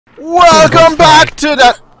Welcome back to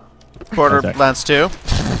the Borderlands 2.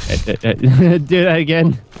 Do that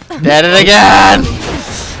again. Did it again!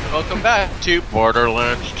 Welcome back to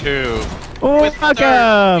Borderlands 2.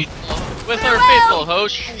 Welcome! With our faithful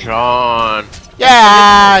host, Shawn.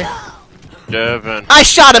 Yeah! Devin. I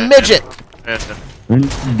shot a midget! Devin.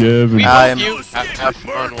 We hope you have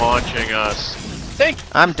fun watching us. Thank you.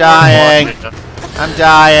 I'm dying. I'm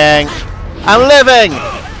dying. I'm living!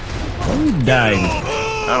 I'm dying.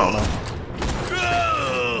 I don't know.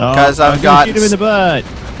 Because I've got shoot him in the butt.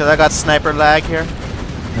 Because I got sniper lag here.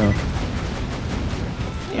 No.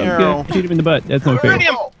 Okay, shoot him in the butt. That's no fair.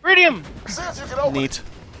 Iridium! Neat.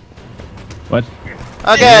 What?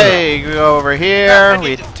 Okay, we go over here.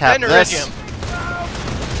 We tap this.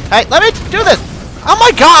 Hey, let me do this! Oh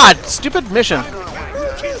my god! Stupid mission.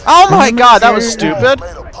 Oh my god, that was stupid.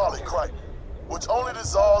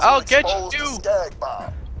 I'll get you!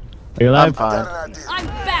 Are you alive? I'm fine. I'm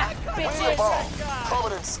back, bitches!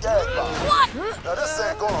 What? Now this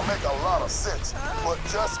ain't gonna make a lot of sense, but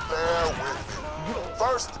just bear with me.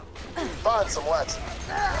 First, find some laxative.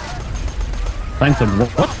 Find some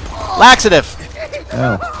what? Laxative.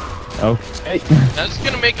 Oh. Okay. That's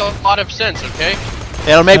gonna make a lot of sense, okay?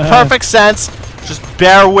 It'll make perfect sense. Just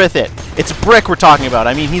bear with it. It's Brick we're talking about.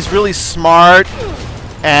 I mean, he's really smart,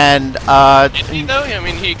 and Is he though? I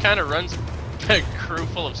mean, he kind of runs a crew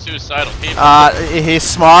full of suicidal people. he's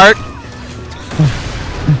smart.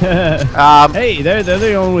 Hey, they're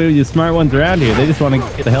the only smart ones around here. They just want to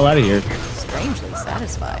get the hell out of here. Strangely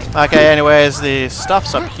satisfying. Okay, anyways, the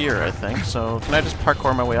stuff's up here, I think. So can I just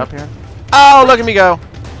parkour my way up here? Oh, look at me go!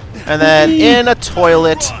 And then in a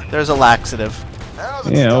toilet, there's a laxative.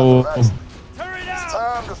 Yeah. Oh. It's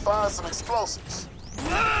time to find some explosives.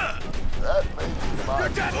 That may be my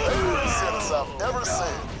favorite sentence I've ever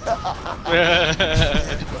said.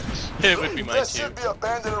 It would be mine There too. should be a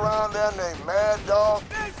bandit around there named Mad Dog.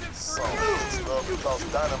 So this love because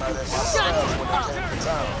dynamite at my smells when they came to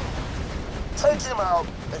town. Take him out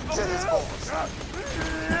and get his bonus.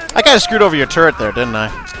 I kind of screwed over your turret there, didn't I?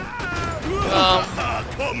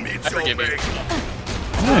 I forgive you.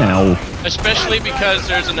 Wow. Especially because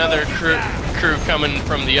there's another crew coming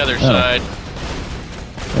from the other side.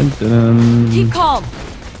 Keep calm.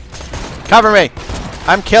 Cover me!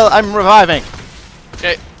 I'm reviving.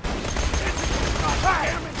 Okay.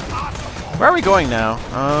 Where are we going now?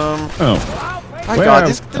 Oh. My god,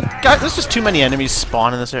 there's just too many enemies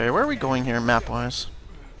spawn in this area. Where are we going here, map-wise?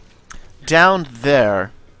 Down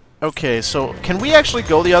there. Okay, so can we actually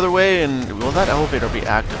go the other way, and will that elevator be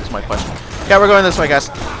active is my question. Okay, we're going this way, guys.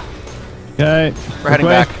 Okay. We're heading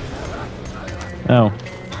back. Oh.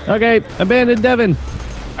 Okay, abandoned Devin.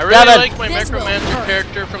 I really Devin. like my Necromancer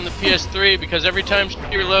character from the PS3 because every time she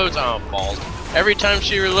reloads, oh balls! Every time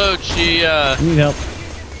she reloads, she Need help.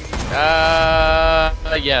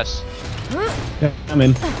 yes. Come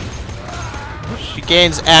in. She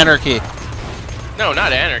gains anarchy. No,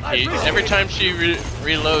 not anarchy. Every time she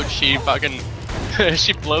reloads, she fucking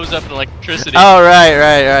she blows up in electricity. Oh,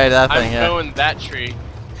 right, that thing, I'm yeah. going that tree.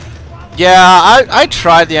 Yeah, I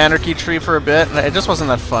tried the anarchy tree for a bit, and it just wasn't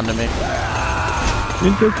that fun to me.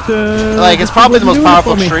 Like, it's probably the most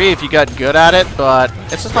powerful tree if you got good at it, but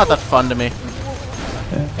it's just not that fun to me.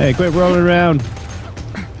 Hey, quit rolling around.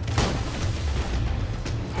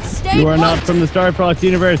 Stay You are not put. from the Star Fox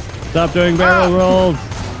universe. Stop doing barrel rolls.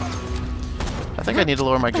 I think I need to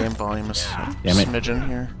lower my game volume a Damn it. smidgen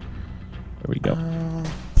here. There we go.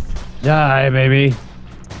 Die, baby.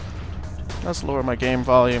 Let's lower my game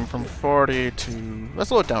volume from 40 to... Let's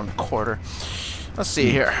lower it down a quarter. Let's see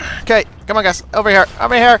here. Okay, come on, guys. Over here.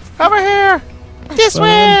 Over here. Over here. This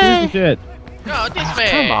way. Shit. No, this way.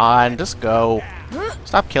 Come on, just go.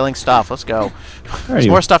 Stop killing stuff. Let's go. Where There's are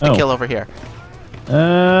you? more stuff to Oh. kill over here.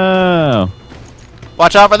 Oh.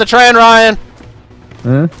 Watch out for the train, Ryan.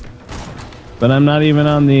 Huh? But I'm not even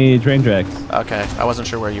on the train tracks. Okay, I wasn't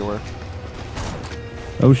sure where you were.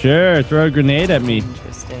 Oh, sure. Throw a grenade at me.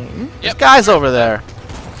 Interesting. There's guys over there.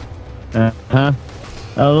 Uh-huh.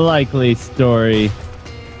 A likely story.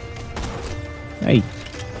 Hey.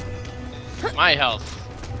 My health.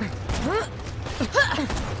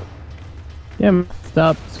 Yeah,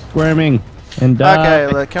 stop squirming and die.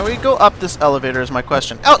 Okay, look, can we go up this elevator is my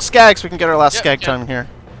question. Oh, Skags, we can get our last Yep, Skag time here.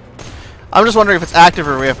 I'm just wondering if it's active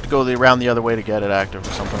or we have to go around the other way to get it active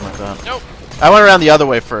or something like that. Nope. I went around the other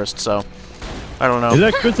way first, so I don't know.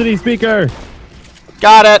 Electricity speaker.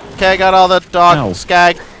 Got it. Okay, got all the dog Ow.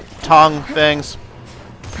 Skag tongue things.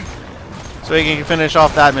 So we can finish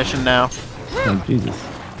off that mission now. Oh, Jesus.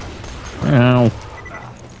 Ow.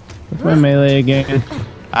 What's my melee again?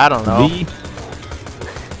 I don't know. V?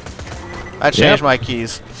 I changed my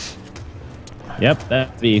keys. Yep,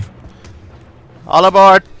 that's me. All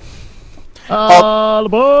aboard! All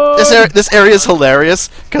aboard! This area is hilarious,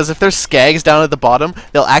 because if there's skags down at the bottom,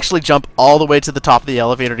 they'll actually jump all the way to the top of the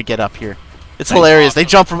elevator to get up here. It's hilarious. Awesome. They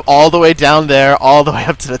jump from all the way down there, all the way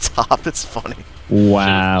up to the top. It's funny.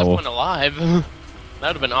 Wow. Should've left one alive. That would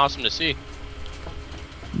have been awesome to see.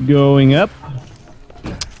 Going up.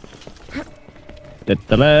 Da,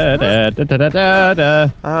 da, da, da, da, da, da, da.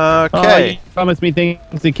 Oh, Okay. you promised me things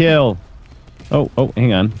to kill. Oh,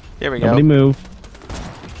 hang on. Here we go. Nobody move.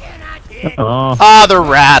 Oh. Ah, the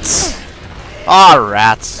rats. Ah,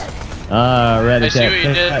 rats. Rat I see what attack.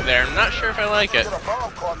 you did there. I'm not sure if I like it. Get a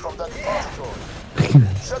bomb cart from that depository.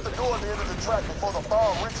 Shut the door at the end of the track before the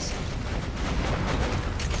bomb reaches you.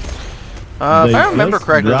 If I They remember just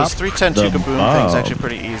correctly, this dropped 310 the kaboom thing's actually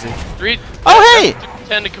pretty easy. Oh, hey!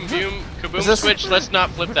 10 to kaboom Is this- switch. Let's not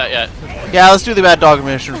flip that yet. Yeah, let's do the bad dog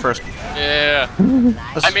mission first. Yeah.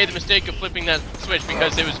 I made the mistake of flipping that switch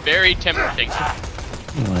because it was very tempting.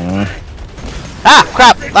 Ah,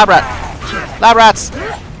 crap! Lab rat! Lab rats!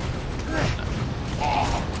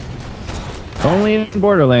 Only in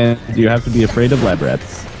Borderlands do you have to be afraid of lab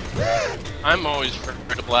rats. I'm always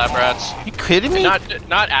afraid of lab rats. You kidding me?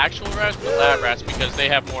 Not actual rats, but lab rats because they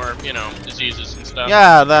have more, you know, diseases and stuff.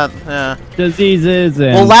 Yeah, yeah. Diseases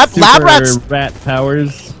and Well, lab super rats- rat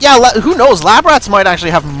powers. Yeah, who knows? Lab rats might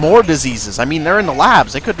actually have more diseases. I mean, they're in the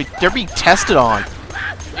labs. They're being tested on.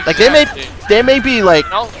 Like they may be like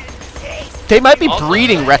they might be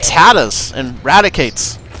breeding ratatas and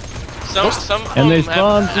raticates. Some of And they them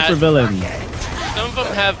spawn have super villains. Some of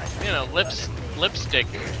them have, you know, lipstick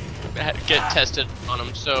get tested on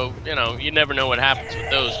them, so you know you never know what happens with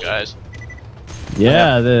those guys.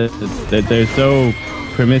 Yeah, they're so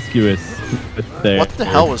promiscuous. With their, What the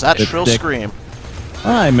hell was that their shrill stick. scream?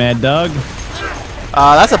 Hi, Mad Dog.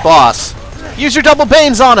 That's a boss. Use your double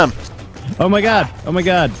banes on him. Oh my god! Oh my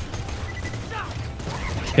god!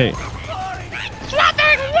 Okay.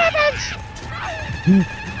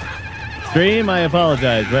 Stream, I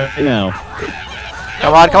apologize right now.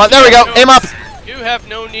 Come on, come on. There we go. Aim up. You have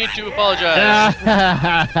no need to apologize. We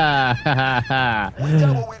got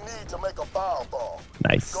what we need to make a fireball.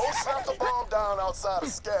 Nice. Go slap the bomb down outside of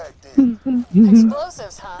Skag, dude.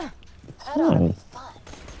 Explosives, huh? That ought to Oh. be fun.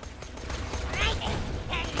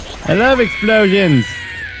 I love explosions.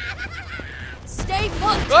 Stay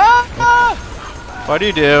put. Ah! What do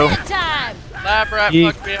you do? Time. Lab rat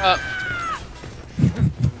Yeet. fucked me up.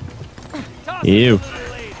 Ew.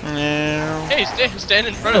 No. Hey, stand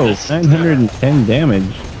in front of Oh, this. 910 damage.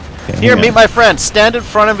 Okay, Here, hang meet on. my friend. Stand in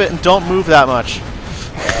front of it and don't move that much.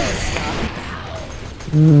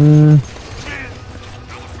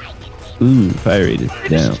 Ooh, fire rate is I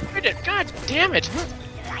down. destroyed it. God damn it!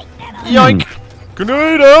 Yoink!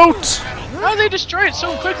 Grenade out! How did they destroy it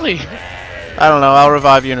so quickly? I don't know. I'll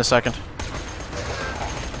revive you in a second.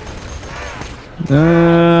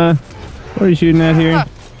 What are you shooting at here?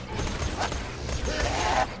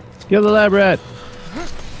 Kill the lab rat.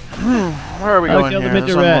 Where are we I'll going kill the here? There's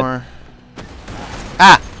midget one rat. more.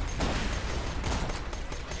 Ah!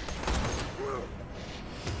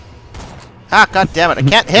 Ah, god damn it. I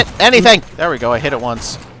can't hit anything! There we go. I hit it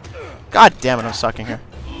once. God damn it. I'm sucking here.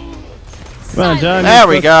 Come on, John. There you're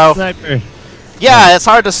we supposed go. to Sniper. Yeah, it's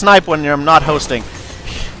hard to snipe when you're not hosting.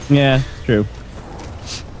 Yeah, true.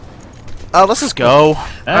 Let's just go.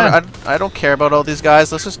 Ah. I don't care about all these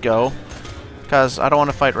guys. Let's just go. Because I don't want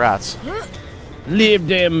to fight rats. Leave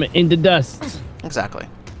them in the dust. Exactly.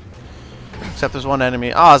 Except there's one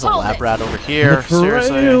enemy. Oh, there's a lab rat over here. Seriously.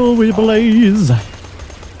 Trail we blaze.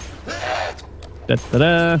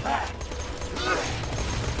 Da-da-da.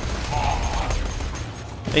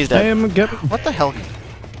 He's I dead. am good. What the hell?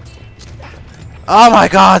 Oh my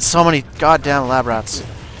god, so many goddamn lab rats.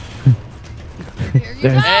 There's too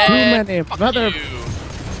And many. fuck Mother. you.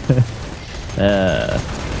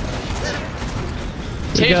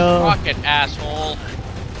 We Take go. rocket, asshole.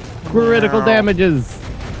 Critical Wow. damages.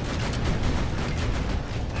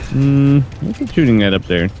 What's it shooting at up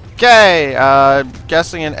there? Okay,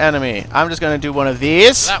 guessing an enemy. I'm just gonna do one of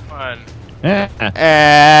these. That one. Ah,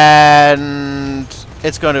 And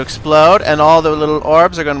it's going to explode, and all the little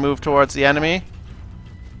orbs are going to move towards the enemy.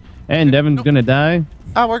 and Devin's gonna die.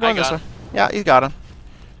 Oh, we're going I this got way. Yeah, you got him.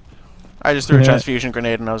 I just threw a Yeah. transfusion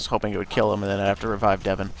grenade, and I was hoping it would kill him, and then I'd have to revive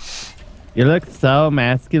Devin. You look so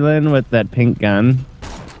masculine with that pink gun.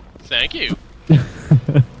 Thank you.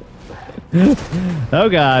 Oh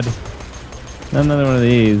god. Another one of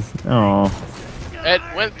these. Oh. It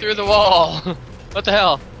went through the wall. What the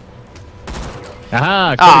hell?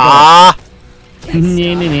 Aha! Ah!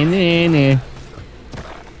 Critical.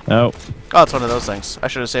 Oh. Oh, it's one of those things. I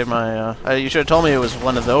should have saved my, you should have told me it was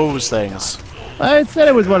one of those things. I said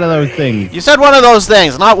it was one of those things. You said one of those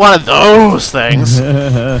things, not one of those things.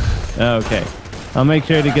 Okay. I'll make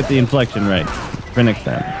sure to get the inflection right for next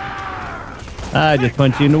time. I just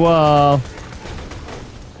punched you in the wall.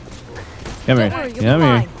 Come here. Don't worry, you'll Come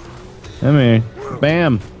here. be Come here.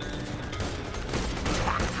 Bam.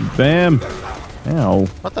 Bam. Ow.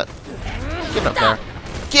 What the? Get up there.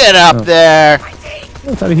 Get up there!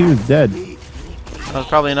 I thought he was dead. That was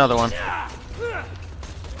probably another one.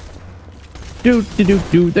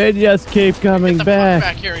 They just keep coming Get the back.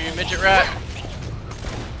 fuck back here, you midget rat.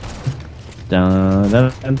 Dun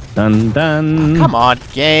dun dun dun. Come on,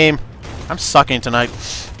 game. I'm sucking tonight.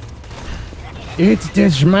 It's the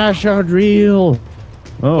smash out reel.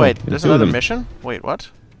 Oh, Wait, it's there's two of another them. mission? Wait, what?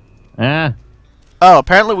 Ah, Oh,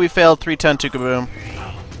 apparently we failed 310 to Kaboom.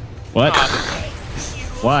 what?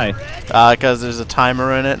 Why? Because there's a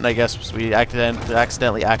timer in it, and I guess we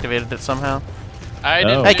accidentally activated it somehow. I Oh.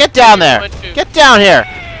 didn't. Hey, get down there! Get down here!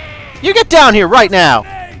 You get down here right now!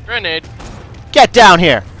 Grenade. Get down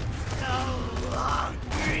here!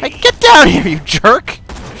 Hey, get down here, you jerk!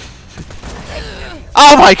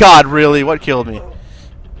 Oh my god, really? What killed me?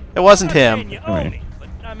 It wasn't him. Alright.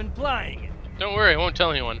 Don't worry, I won't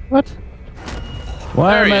tell anyone. What?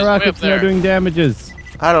 Why There are he my is, way rockets up there. not doing damages?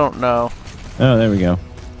 I don't know. Oh, there we go.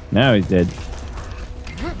 Now he's dead.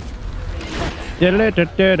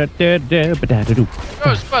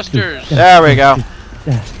 Ghostbusters! There we go.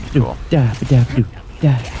 Cool.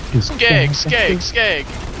 Skeg, skeg, skeg.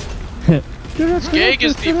 Skeg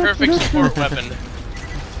is the perfect support weapon.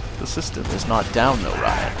 The system is not down though,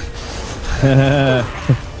 Ryan.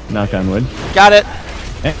 Knock on wood. Got it!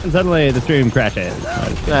 And suddenly the stream crashes.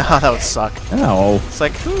 Ah, that would suck. Ow. It's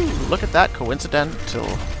like, ooh, look at that coincidental.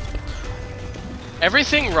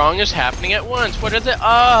 Everything wrong is happening at once. What are the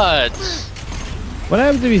odds? What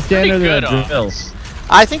happens if you stand Pretty under good that drill? odds.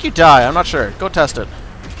 I think you die. I'm not sure. Go test it.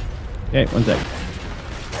 Okay, one sec.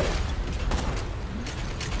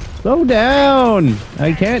 Slow down!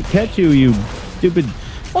 I can't catch you, you stupid...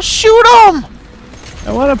 Well, shoot him!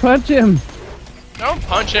 I want to punch him! Don't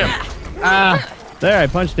punch him. Ah! There, I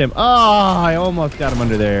punched him. Oh, I almost got him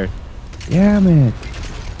under there. Damn it.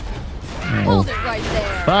 Hold it right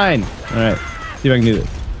there. Fine. Alright, see if I can do this.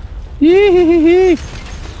 Yee-hee-hee-hee.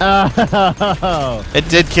 Oh! It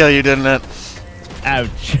did kill you, didn't it?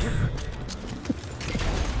 Ouch.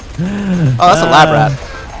 Oh, that's a lab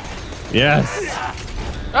rat. Yes.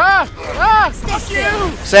 Ah! Ah! Stay Fuck still.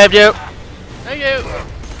 you! Saved you. Thank you.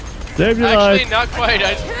 Save your Actually, life. not quite.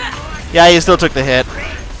 Yeah, you still took the hit.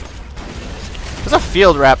 There's a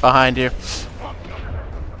field rat behind you.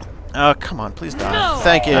 Oh, come on, please die. No.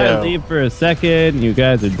 Thank you. I leave for a second. You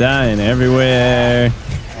guys are dying everywhere.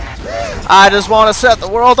 I just want to set the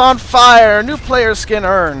world on fire. New player skin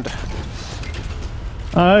earned.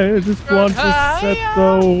 I just want to set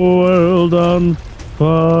the world on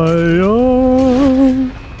fire.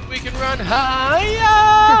 We can run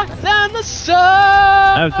higher than the sun.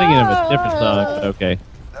 I was thinking of a different song, but okay.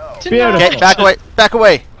 Tonight. Okay, back away. Back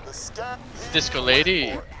away. Disco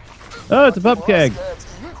lady. Oh, it's a pup keg.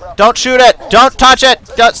 Don't shoot it. Don't touch it.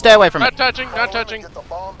 Don't stay away from Not it. touching, not touching. Get the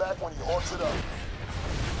bomb back when he horks it up.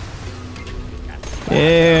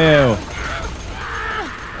 Ew.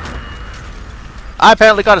 I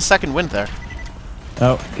apparently got a second wind there.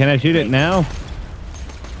 Oh, can I shoot it now?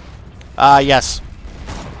 Yes.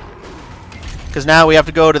 Because now we have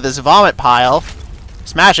to go to this vomit pile,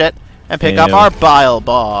 smash it, and pick up Ew. our bile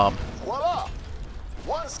bomb. Voila!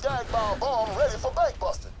 One skag ball bomb ready for bank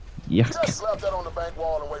busting. Yuck. Just slap that on the bank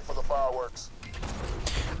wall and wait for the fireworks.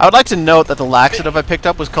 I would like to note that the laxative I picked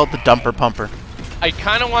up was called the dumper pumper. I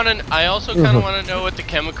kind of want to. I also kind of want to know what the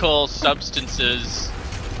chemical substances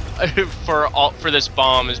for this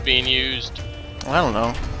bomb is being used. I don't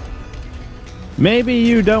know. Maybe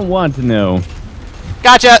you don't want to know.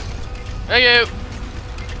 Gotcha! Thank you.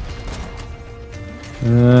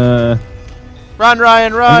 Run,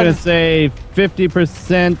 Ryan, I'm run! gonna say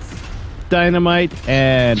 50% dynamite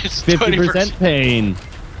and It's 50% pain.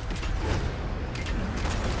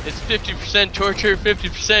 It's 50% torture,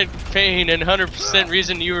 50% pain, and 100%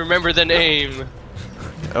 reason you remember the name.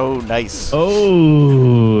 Oh, nice.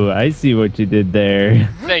 Oh, I see what you did there.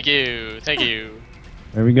 Thank you. Thank you.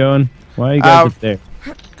 Where are we going? Why are you guys up there?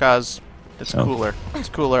 Because it's Oh. cooler. It's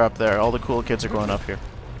cooler up there. All the cool kids are going up here.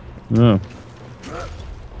 Oh.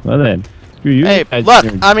 Well then, screw you. Hey, guys. look!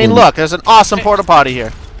 You're I mean, cool. look! There's an awesome porta potty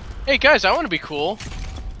here. Hey guys, I want to be cool.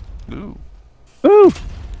 Ooh. Ooh.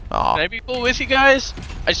 Aw. Can I be cool with you guys?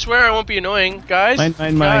 I swear I won't be annoying, guys.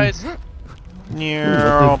 Mine. Guys.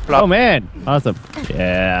 Near Oh man, awesome.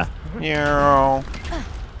 Yeah. Yeah.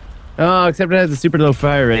 Oh, except it has a super low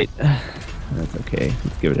fire rate. That's okay.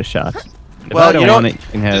 Let's give it a shot. If Well, I don't you want it, you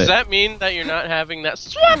can have Does it. that mean that you're not having that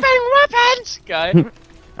swapping weapons guy?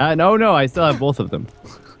 No, I still have both of them.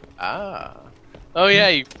 Ah. Oh yeah,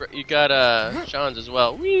 you got Shawn's as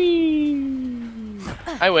well. Whee!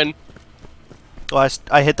 I win. Well,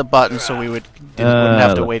 I hit the button so we wouldn't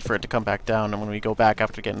have to wait for it to come back down, and when we go back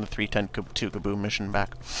after getting the 310-2 Kaboom mission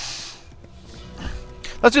back.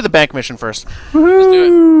 Let's do the bank mission first. Let's do it.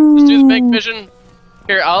 Let's do the bank mission.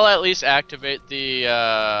 Here, I'll at least activate the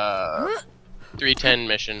 310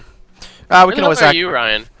 mission. We can always are you,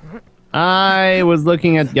 Ryan? I was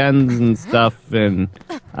looking at guns and stuff, and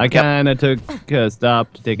I kind of took a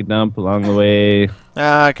stop to take a dump along the way.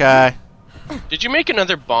 Okay. Did you make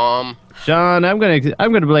another bomb? Shawn, I'm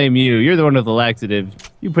gonna blame you. You're the one with the laxative.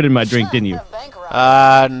 You put in my drink, didn't you?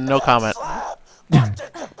 No comment.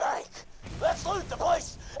 Busted the bank. Let's loot the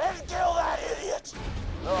place and kill that idiot.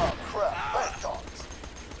 Oh crap, bank dogs.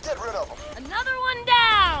 Get rid of them. Another one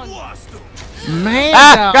down. Man,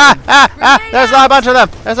 There's a bunch of them.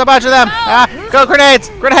 There's a bunch of them. Go grenades!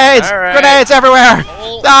 Grenades! All right. Grenades everywhere!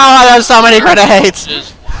 Oh, there's so many grenades!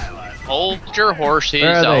 Just hold your horses.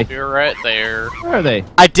 Where are I'll they? be right there. where are they?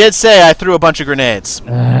 I did say I threw a bunch of grenades.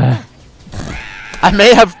 I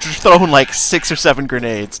may have thrown like 6 or 7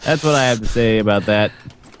 grenades. That's what I have to say about that.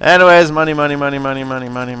 Anyways, money, money, money, money, money,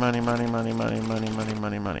 money, money, money, money, money, money, money,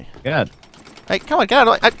 money, money. God. Hey, come on, get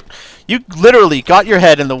out of you literally got your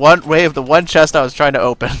head in the one way of the one chest I was trying to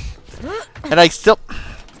open. And I still...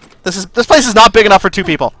 This place is not big enough for 2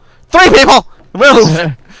 people. 3 people!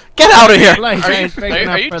 Move! Get out of here!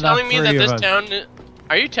 Are you telling me that this town?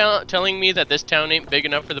 Are you telling me that this town ain't big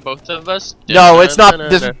enough for the both of us? No, it's not.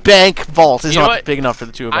 This bank vault is You know not what? big enough for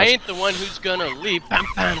the 2 of us. I ain't the one who's gonna leave. Bam,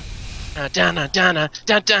 bam. Dana, dana,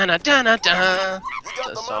 dana, dana, dana, dana. You got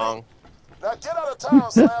The the song. money? Now get out of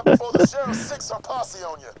town, Slab, before the sheriff sicks her posse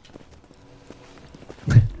on you.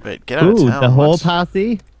 Wait, get out of Ooh, town. the whole What?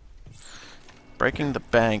 posse? Breaking the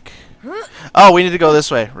bank. Oh, we need to go this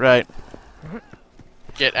way. Right.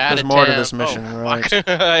 Get out There's of more to town. this mission, Oh, right. fuck.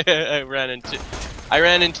 I ran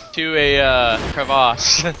into a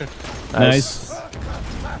crevasse. Nice.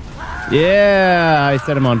 Yeah, I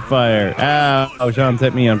set him on fire. Ow, Shawn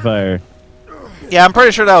set me on fire. Yeah, I'm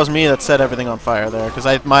pretty sure that was me that set everything on fire there,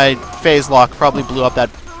 because my phase lock probably blew up that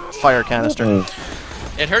fire canister.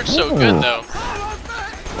 It hurts so good though.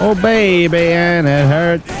 Oh, baby, and it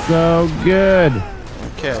hurts so good.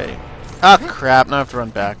 Okay. Ah, crap. Now I have to run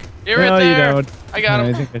back. You're right No, you there. don't. I got I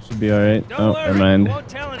him. think I should be alright. Oh, never mind.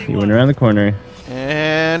 He went around the corner.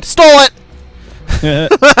 And stole it!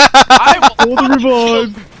 I will Hold the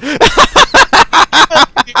revive.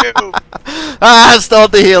 you. Ah, stole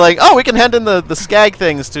the healing. Oh, we can hand in the skag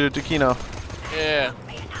things to Kino. Yeah.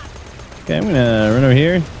 Okay, I'm gonna run over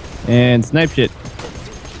here and snipe shit.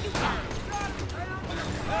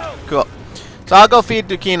 Cool. So I'll go feed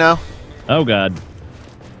Dukino. Oh god.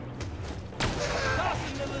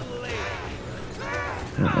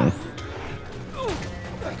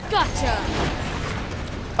 Gotcha.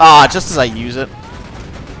 Ah, just as I use it.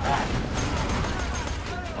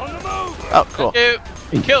 Oh, cool.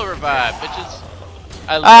 Kill revive, bitches.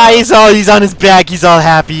 I Ah, he's on his back. He's all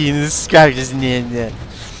happy, and this skag just Yeah.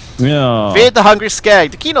 feed the hungry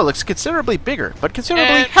skag. Dukino looks considerably bigger, but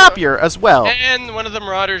considerably And- happier as well. And one of the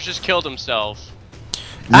marauders just killed himself.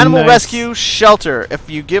 Animal Nice. rescue shelter. If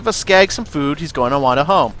you give a skag some food, he's going to want a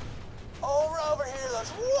home. Over here,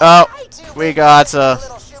 let's Oh, way too we big got for a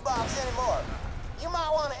little shoebox anymore. You might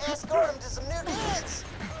want to escort him to some new kids.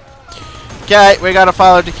 Okay, we gotta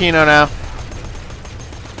follow Dukino now.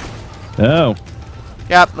 Oh.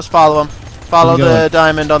 Yep, let's follow him. Follow Keep the going.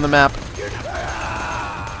 diamond on the map.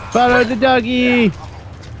 Follow the doggy.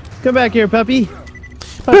 Come back here, puppy.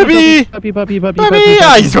 Puppy! Puppy. Puppy!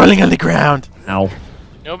 Ah, he's rolling on the ground. Ow.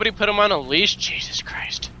 Nobody put him on a leash. Jesus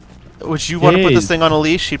Christ. Would you want to put this Jeez. thing on a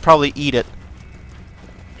leash? He'd probably eat it.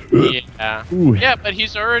 Yeah. Ooh. Yeah, but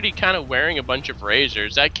he's already kind of wearing a bunch of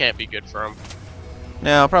razors. That can't be good for him.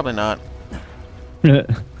 No, probably not.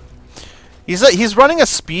 He's running a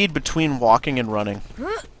speed between walking and running.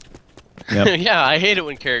 Yep. Yeah, I hate it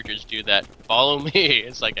when characters do that. Follow me.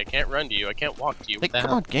 It's like I can't run to you. I can't walk to you. Hey, What the come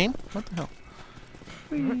hell? on, game. What the hell?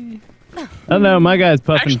 I don't know, my guy's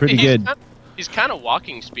puffing Actually, pretty good. He's kind of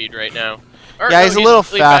walking speed right now. Or, Yeah, no, he's a little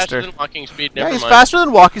really faster. than walking speed. Yeah, Never he's mind. faster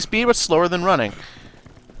than walking speed, but slower than running.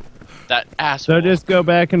 That asshole. So just go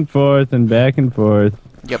back and forth and back and forth.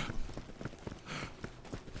 Yep.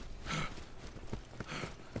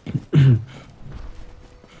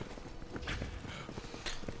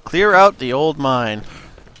 Clear out the old mine.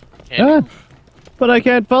 And- But I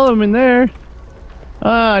can't follow him in there.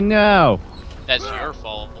 Ah, no. That's your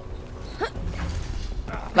fault.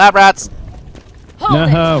 Lab rats.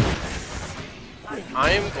 No.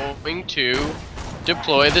 I'm going to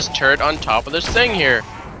deploy this turret on top of this thing here.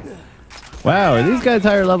 Wow, are these guys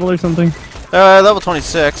higher level or something? Level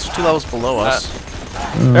 26, 2 levels below us.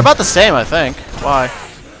 They're about the same, I think. Why?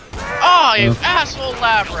 Oh, you asshole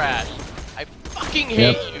lab rat! I fucking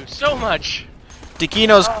hate you so much.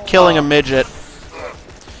 Dikino's killing a midget.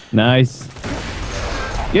 Nice.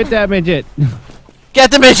 Get that midget.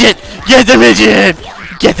 Get the midget! Get the midget!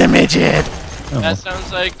 Get the midget! That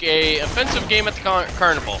sounds like a offensive game at the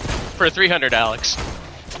carnival. For 300, Alex.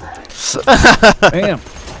 Damn.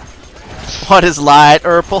 What is light,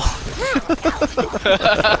 Urple?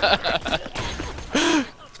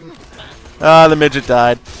 The midget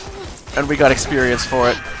died. And we got experience for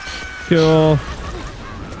it. Cool.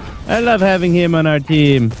 I love having him on our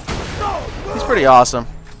team. He's pretty awesome.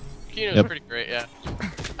 Kino's pretty great, yeah.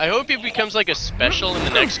 I hope he becomes like a special in the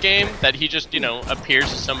next game, that he just, appears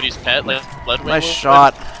as somebody's pet, like Bloodwind. Nice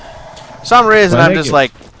shot. For some reason, I'm just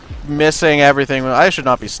like missing everything. I should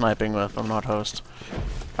not be sniping with. I'm not host.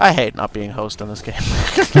 I hate not being host in this game.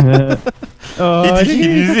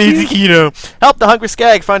 Dikino. Help the hungry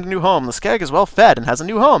skag find a new home. The skag is well fed and has a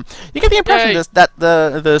new home. You get the impression that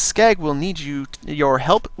the skag will need your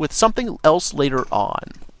help with something else later on.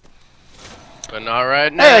 But not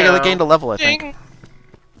right now. Hey, I gained a level, I think. We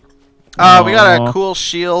got a cool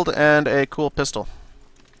shield and a cool pistol.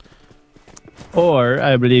 Or,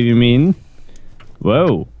 I believe you mean...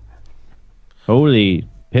 Whoa. Holy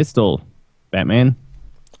pistol, Batman.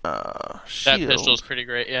 That pistol's pretty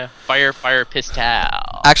great, yeah. Fire pistol.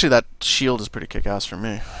 Actually, that shield is pretty kick-ass for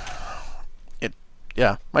me.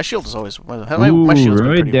 Yeah, my shield is always... My shield's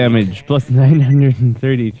been pretty damage, weak. plus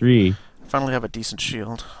 933. Finally have a decent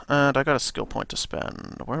shield. And I got a skill point to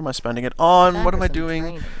spend. Where am I spending it on? What am I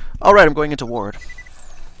doing? Alright, I'm going into ward.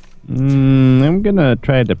 I'm gonna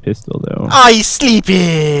try the pistol, though. Ah, he's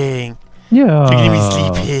sleeping! Yeah. Look at him, he's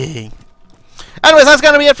sleeping. Anyways, that's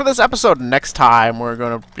gonna be it for this episode. Next time, we're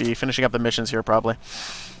gonna be finishing up the missions here, probably.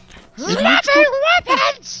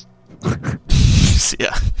 Weapons! See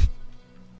ya.